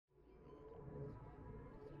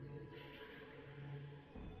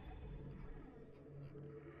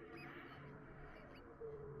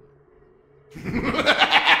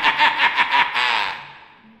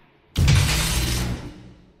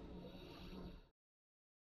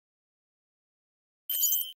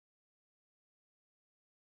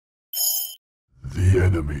The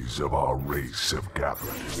enemies of our race have gathered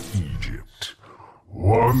in Egypt.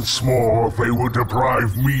 Once more they will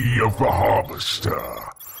deprive me of the Harvester.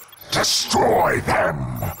 Destroy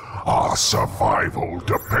them! Our survival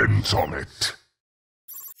depends on it.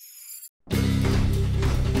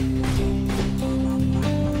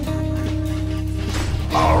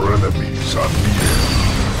 Our enemies are near.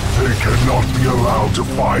 They cannot be allowed to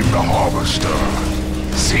find the Harvester.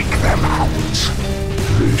 Seek them out.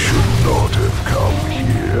 They should not have come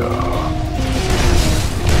here.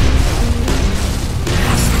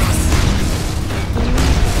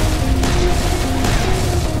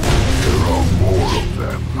 There are more of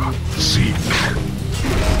them. Seek.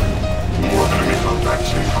 More enemy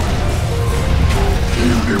contacts incoming.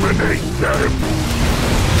 Eliminate them.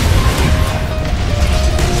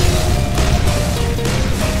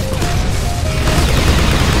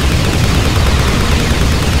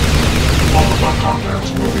 All of our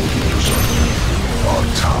contacts will be intercepted. Our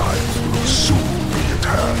time will soon be at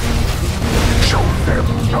hand. Show them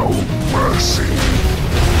no mercy.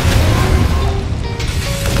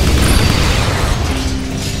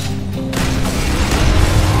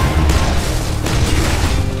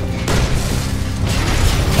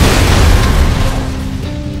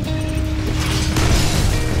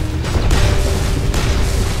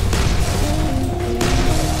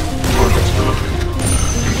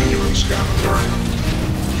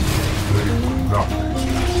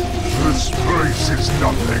 This place is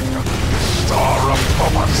nothing. The star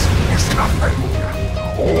above us is nothing.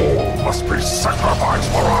 All must be sacrificed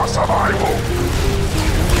for our survival.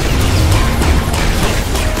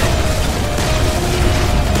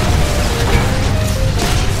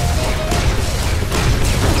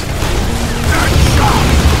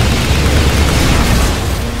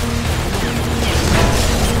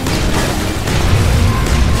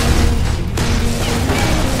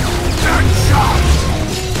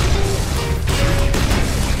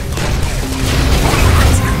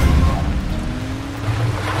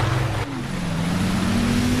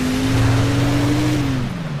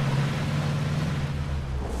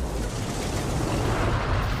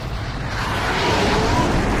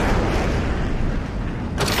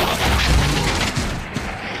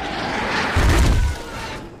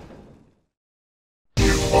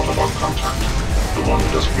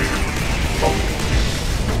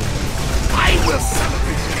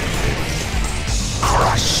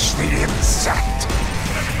 Crush the insect!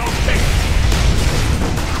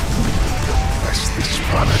 As this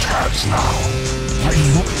planet has now. I'm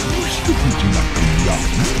not used to beating up the young.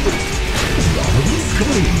 Rather than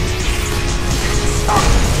kind.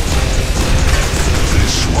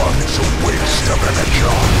 This one is a waste of energy.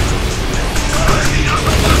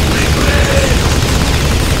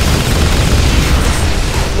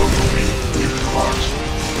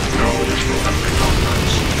 No additional enemy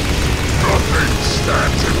contacts. Nothing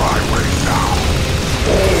stands in my way now.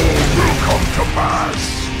 All will come to pass.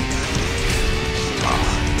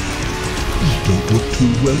 Don't look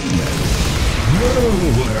too well, man. No,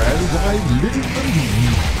 as I live and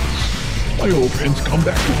breathe. My old friends come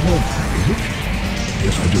back to home.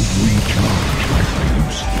 Guess I just recharge like I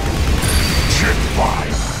used to.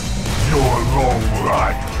 Jetfire, your long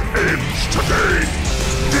life ends today.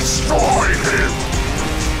 Destroy him.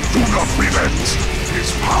 Do not relent.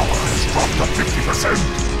 His power has dropped to 50%.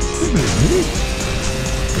 Really?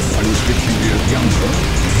 When I was 50 years younger,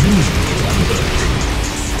 you were 30.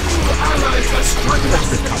 Allies are struggling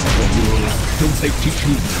to come from you. Don't they teach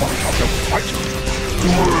you not how to fight?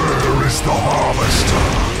 Where is the Harvester?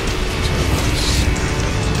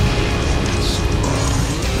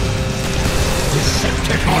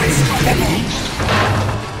 Decepticons!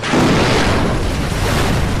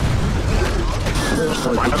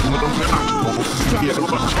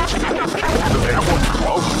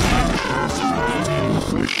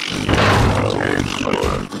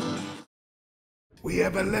 We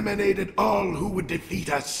have eliminated all who would defeat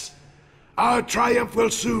us. Our triumph will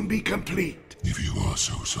soon be complete. If you are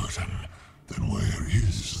so certain, then where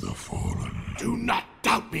is the Fallen? Do not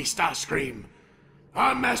doubt me, Starscream.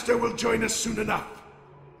 Our master will join us soon enough.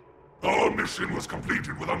 Our mission was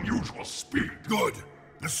completed with unusual speed. Good.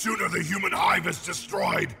 The sooner the human hive is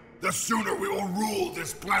destroyed, the sooner we will rule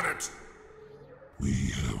this planet.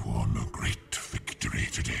 We have won a great victory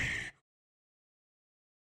today.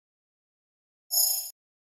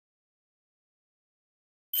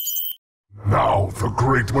 Now the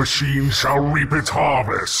great machine shall reap its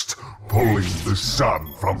harvest, pulling the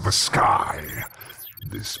sun from the sky.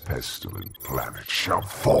 This pestilent planet shall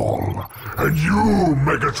fall, and you,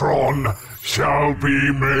 Megatron, shall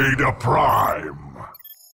be made a prime.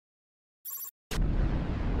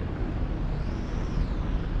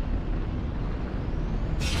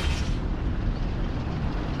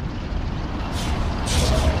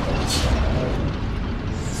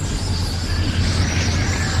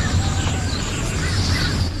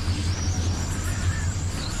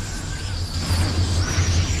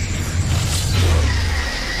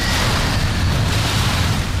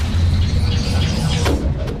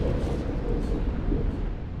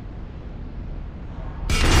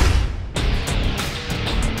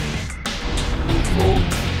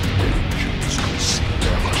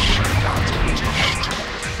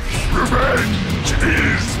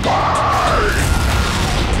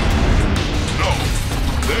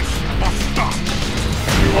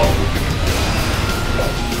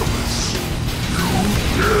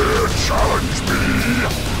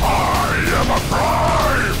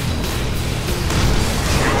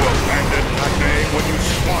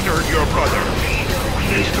 slaughtered your brother.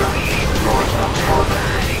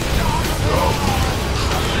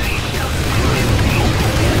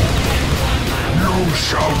 You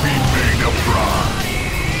shall be made a bride.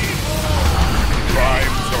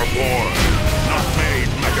 Crimes are born, not made,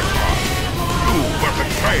 Megatron. You were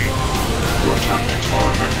betrayed.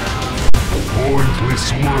 Pointless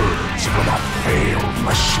words from a failed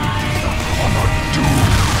machine on a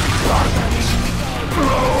doomed planet.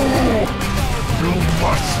 No! You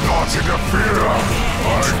must not interfere!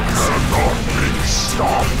 I cannot be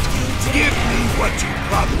stopped! Give me what you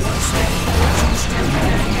promised.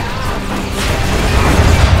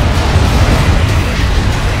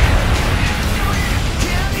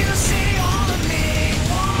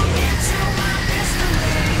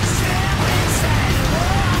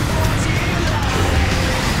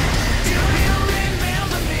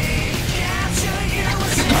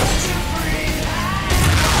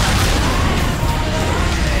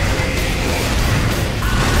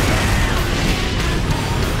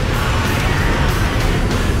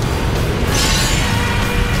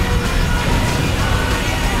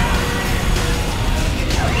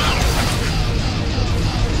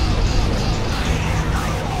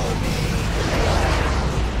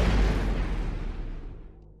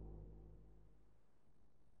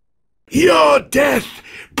 Your death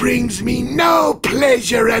brings me no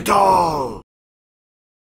pleasure at all.